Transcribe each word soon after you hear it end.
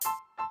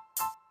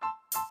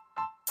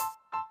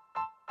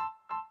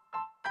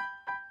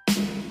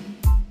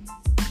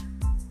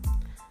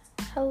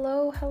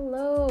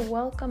Hello.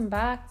 Welcome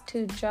back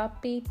to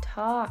Joppy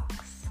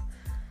Talks.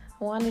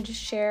 I wanted to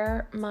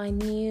share my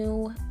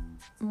new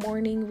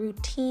morning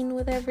routine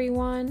with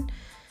everyone.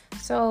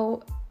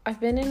 So I've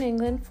been in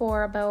England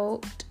for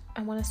about,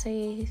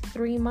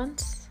 3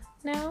 months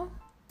now.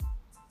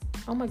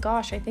 Oh my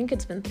gosh, I think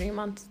it's been 3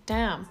 months.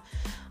 Damn.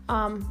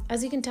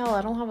 As you can tell,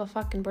 I don't have a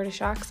fucking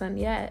British accent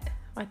yet.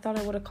 I thought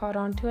I would have caught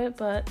on to it,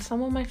 but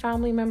some of my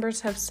family members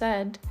have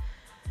said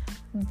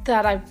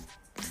that I've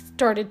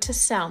started to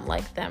sound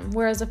like them,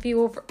 whereas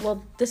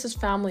this is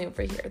family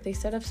over here, they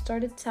said I've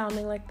started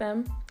sounding like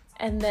them,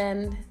 and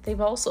then they've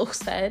also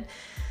said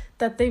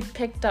that they've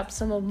picked up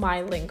some of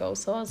my lingo,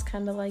 so I was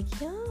kind of like,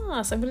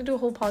 yes, I'm gonna do a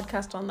whole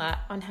podcast on that,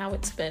 on how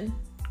it's been,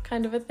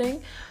 kind of a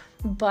thing,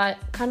 but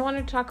kind of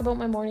wanted to talk about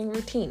my morning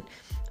routine.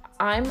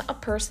 I'm a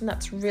person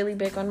that's really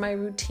big on my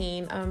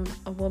routine. I'm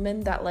a woman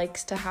that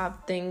likes to have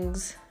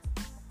things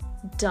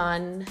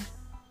done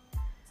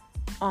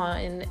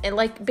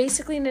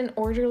basically in an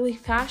orderly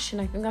fashion.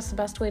 I think that's the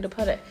best way to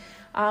put it.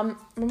 My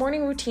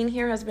morning routine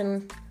here has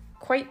been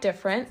quite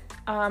different.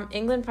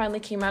 England finally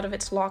came out of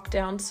its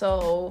lockdown,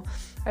 so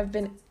I've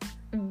been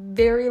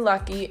very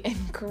lucky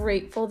and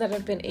grateful that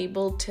I've been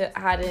able to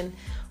add in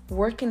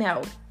working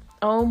out.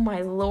 Oh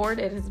my Lord,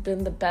 it has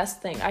been the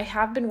best thing. I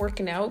have been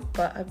working out,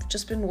 but I've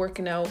just been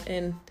working out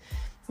in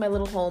my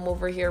little home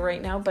over here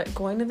right now, but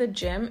going to the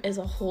gym is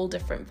a whole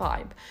different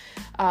vibe.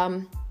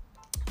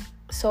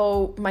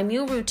 So my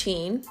new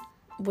routine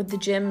with the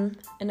gym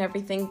and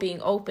everything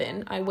being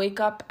open, I wake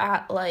up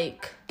at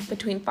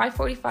between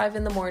 5:45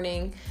 in the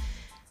morning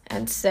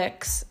and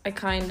 6. I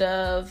kind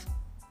of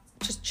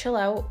just chill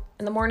out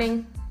in the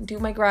morning, do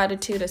my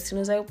gratitude. As soon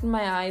as I open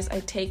my eyes, I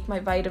take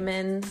my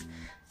vitamins,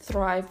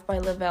 Thrive by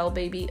Lavelle,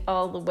 baby,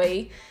 all the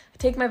way. I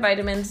take my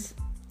vitamins,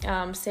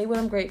 say what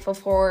I'm grateful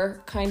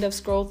for, kind of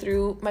scroll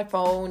through my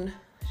phone.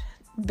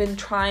 Been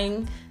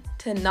trying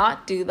to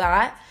not do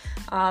that.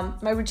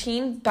 My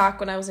routine back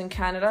when I was in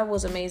Canada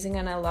was amazing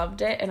and I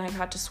loved it, and I've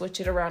had to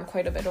switch it around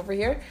quite a bit over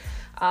here.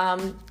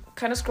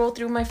 Kind of scroll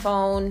through my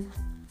phone.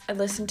 I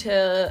listen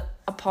to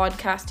a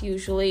podcast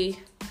usually,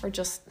 or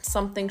just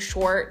something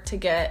short to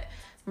get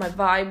my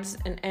vibes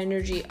and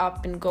energy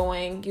up and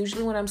going.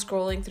 Usually when I'm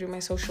scrolling through my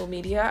social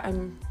media,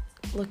 I'm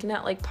looking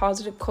at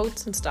positive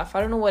quotes and stuff.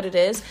 I don't know what it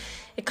is.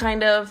 It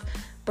kind of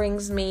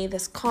brings me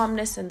this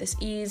calmness and this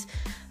ease.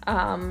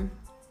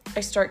 I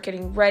start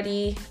getting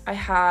ready. I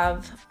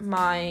have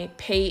my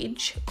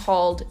page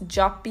called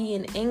Joppy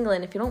in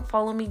England. If you don't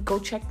follow me, go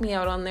check me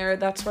out on there.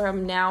 That's where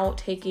I'm now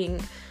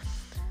taking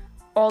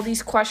all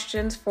these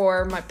questions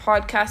for my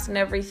podcast and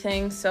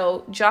everything.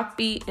 So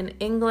Joppy in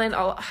England,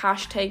 I'll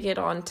hashtag it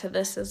onto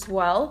this as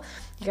well.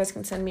 You guys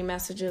can send me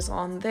messages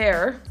on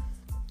there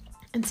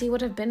and see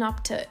what I've been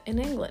up to in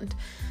England.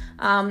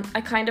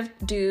 I kind of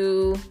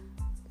do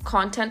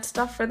content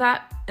stuff for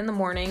that in the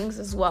mornings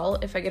as well,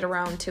 if I get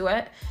around to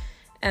it.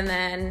 And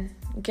then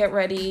get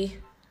ready,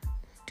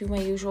 do my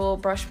usual,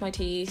 brush my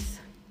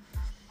teeth,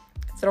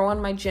 throw on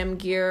my gym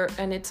gear,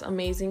 and it's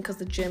amazing because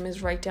the gym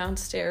is right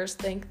downstairs.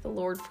 Thank the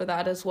Lord for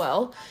that as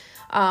well.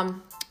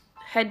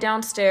 Head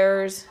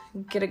downstairs,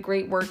 get a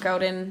great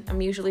workout in. I'm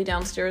usually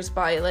downstairs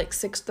by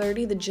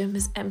 6:30. The gym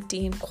is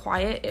empty and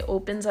quiet. It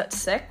opens at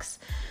 6.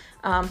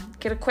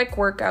 Get a quick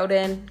workout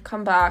in,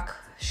 come back,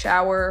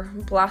 shower,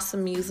 blast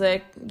some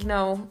music,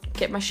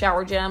 get my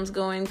shower jams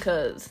going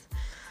because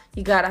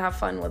you gotta have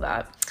fun with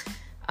that.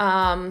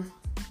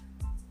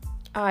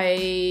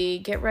 I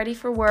get ready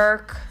for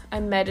work. I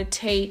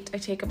meditate. I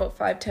take about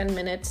 5-10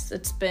 minutes.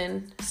 It's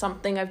been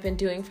something I've been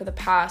doing for the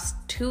past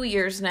 2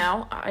 years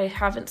now. I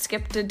haven't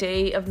skipped a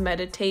day of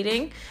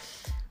meditating.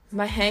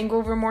 My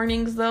hangover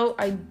mornings, though,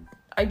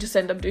 I just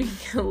end up doing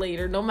it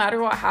later. No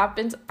matter what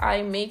happens,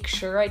 I make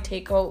sure I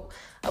take out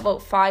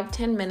about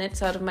 5-10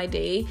 minutes out of my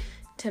day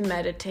to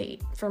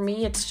meditate. For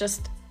me, it's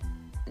just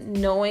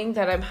knowing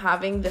that I'm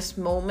having this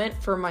moment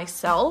for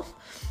myself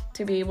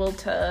to be able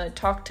to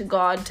talk to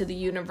God, to the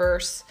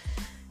universe.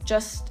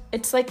 Just,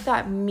 it's like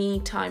that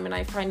me time, and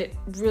I find it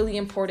really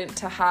important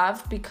to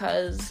have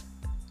because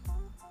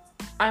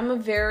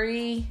I'm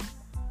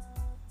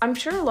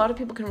sure a lot of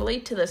people can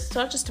relate to this. It's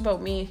not just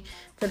about me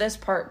for this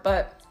part,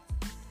 but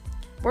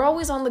we're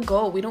always on the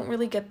go. We don't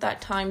really get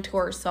that time to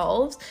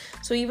ourselves.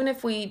 So even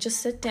if we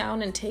just sit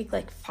down and take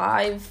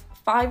 5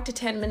 to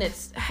 10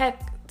 minutes,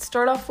 heck,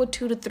 start off with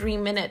 2 to 3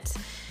 minutes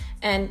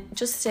and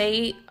just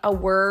say a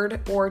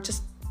word or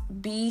just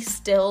be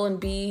still and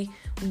be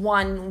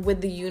one with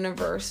the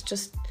universe,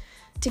 just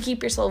to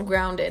keep yourself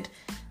grounded.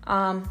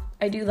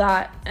 I do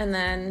that and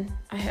then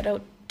I head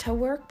out to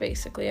work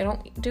basically. I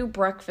don't do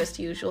breakfast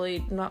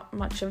usually, not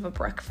much of a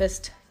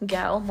breakfast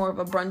gal, more of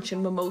a brunch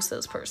and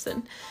mimosas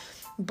person.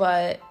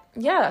 But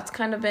yeah, that's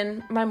kind of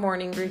been my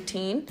morning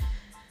routine.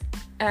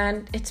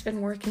 And it's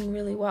been working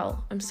really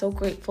well. I'm so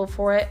grateful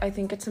for it. I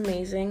think it's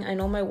amazing. I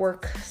know my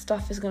work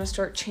stuff is going to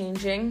start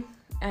changing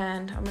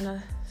and I'm going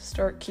to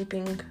start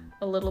keeping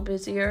a little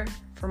busier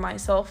for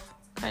myself,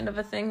 kind of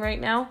a thing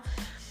right now.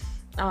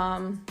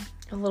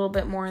 a little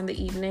bit more in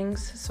the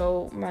evenings,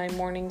 so my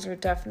mornings are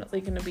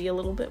definitely going to be a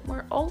little bit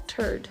more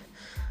altered.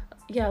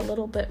 Yeah, a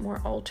little bit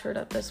more altered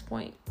at this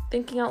point.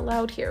 Thinking out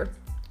loud here,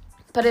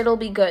 but it'll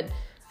be good.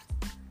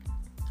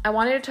 I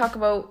wanted to talk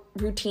about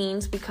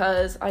routines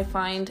because I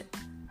find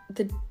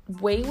the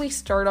way we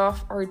start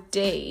off our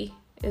day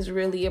is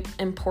really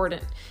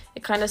important.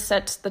 It kind of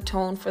sets the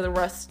tone for the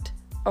rest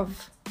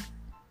of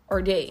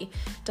our day.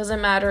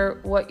 Doesn't matter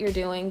what you're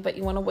doing, but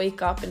you want to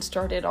wake up and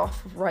start it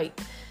off right.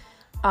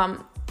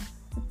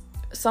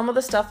 Some of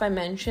the stuff I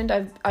mentioned,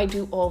 I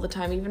do all the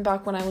time. Even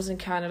back when I was in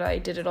Canada, I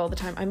did it all the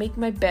time. I make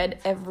my bed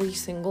every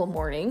single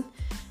morning.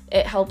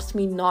 It helps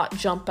me not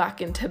jump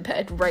back into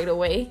bed right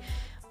away.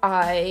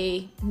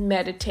 I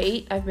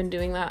meditate. I've been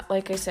doing that,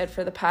 like I said,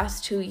 for the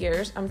past 2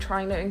 years. I'm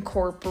trying to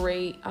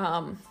incorporate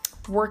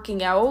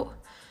working out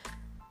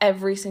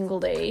every single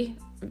day,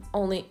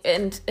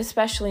 and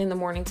especially in the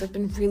mornings. I've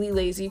been really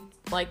lazy.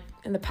 Like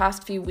in the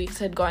past few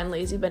weeks, I'd gotten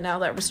lazy, but now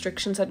that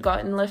restrictions had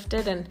gotten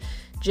lifted and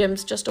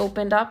gyms just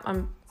opened up,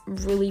 I'm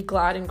really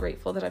glad and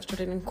grateful that I've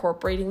started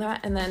incorporating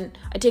that. And then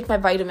I take my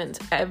vitamins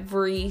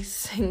every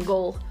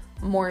single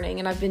morning,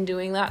 and I've been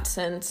doing that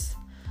since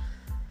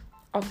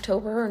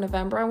October or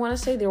November, I want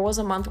to say. There was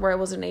a month where I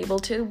wasn't able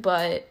to,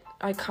 but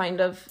I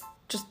kind of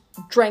just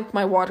drank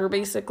my water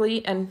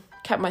basically and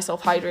kept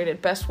myself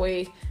hydrated. Best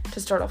way to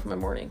start off my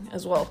morning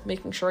as well,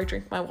 making sure I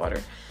drink my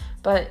water.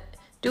 But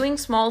doing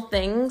small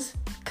things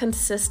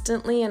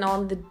consistently and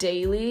on the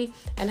daily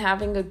and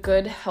having a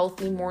good,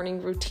 healthy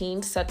morning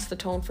routine sets the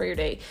tone for your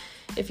day.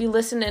 If you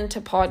listen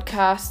into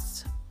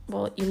podcasts,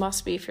 well, you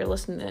must be if you're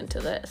listening into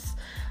this.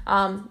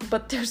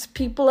 But there's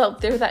people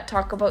out there that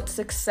talk about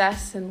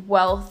success and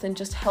wealth and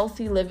just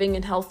healthy living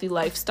and healthy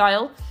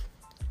lifestyle.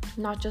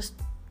 Not just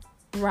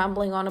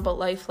rambling on about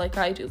life like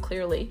I do,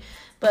 clearly.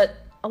 But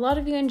a lot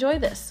of you enjoy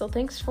this, so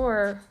thanks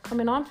for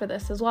coming on for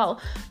this as well.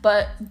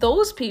 But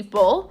those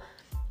people,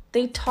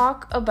 they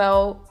talk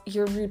about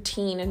your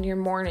routine and your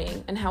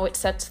morning and how it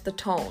sets the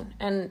tone.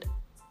 And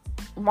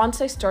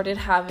once I started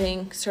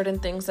having certain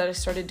things that I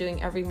started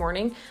doing every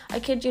morning, I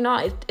kid you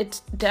not,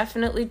 it's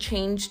definitely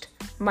changed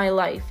my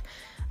life.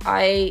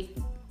 I'm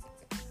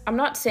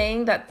not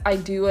saying that I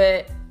do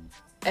it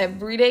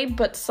every day,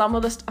 but some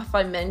of the stuff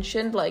I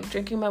mentioned, like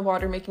drinking my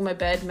water, making my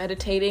bed,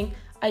 meditating,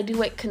 I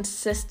do it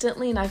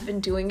consistently, and I've been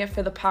doing it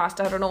for the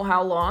past, I don't know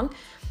how long.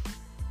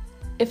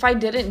 If I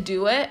didn't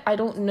do it, I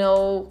don't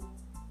know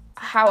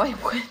how I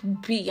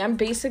would be.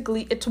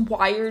 It's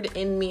wired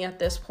in me at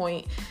this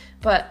point.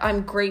 But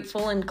I'm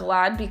grateful and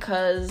glad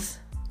because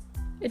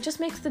it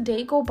just makes the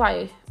day go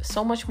by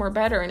so much more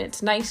better, and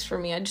it's nice for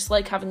me. I just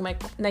like having my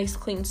nice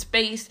clean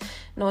space,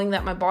 knowing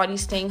that my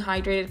body's staying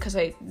hydrated because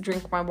I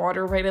drink my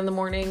water right in the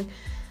morning.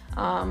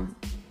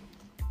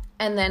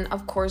 And then,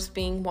 of course,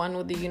 being one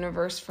with the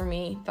universe for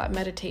me, that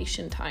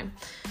meditation time.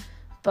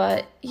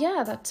 But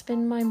yeah, that's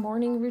been my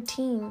morning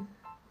routine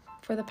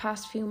for the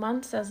past few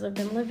months as I've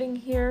been living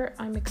here.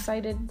 I'm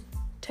excited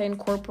to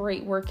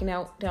incorporate working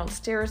out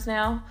downstairs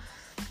now.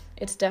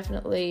 It's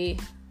definitely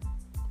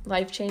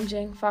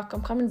life-changing. Fuck,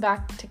 I'm coming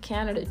back to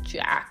Canada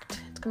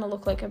jacked. It's gonna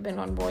look like I've been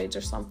on roids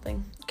or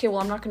something. Okay, well,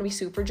 I'm not gonna be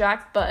super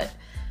jacked, but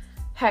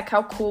heck,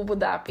 how cool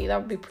would that be? That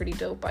would be pretty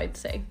dope, I'd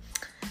say.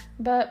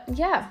 But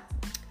yeah,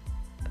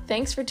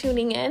 thanks for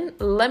tuning in.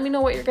 Let me know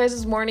what your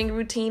guys' morning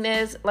routine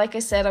is. Like I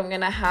said, I'm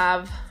gonna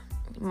have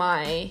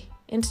my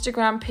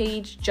Instagram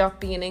page,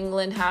 Juppy in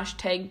England,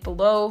 hashtag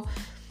below.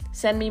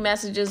 Send me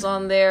messages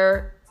on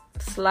there.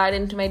 Slide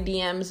into my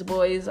DMs,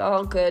 boys.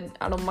 All good.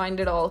 I don't mind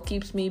at all.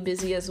 Keeps me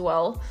busy as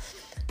well.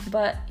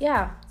 But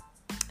yeah,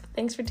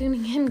 thanks for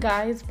tuning in,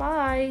 guys.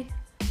 Bye.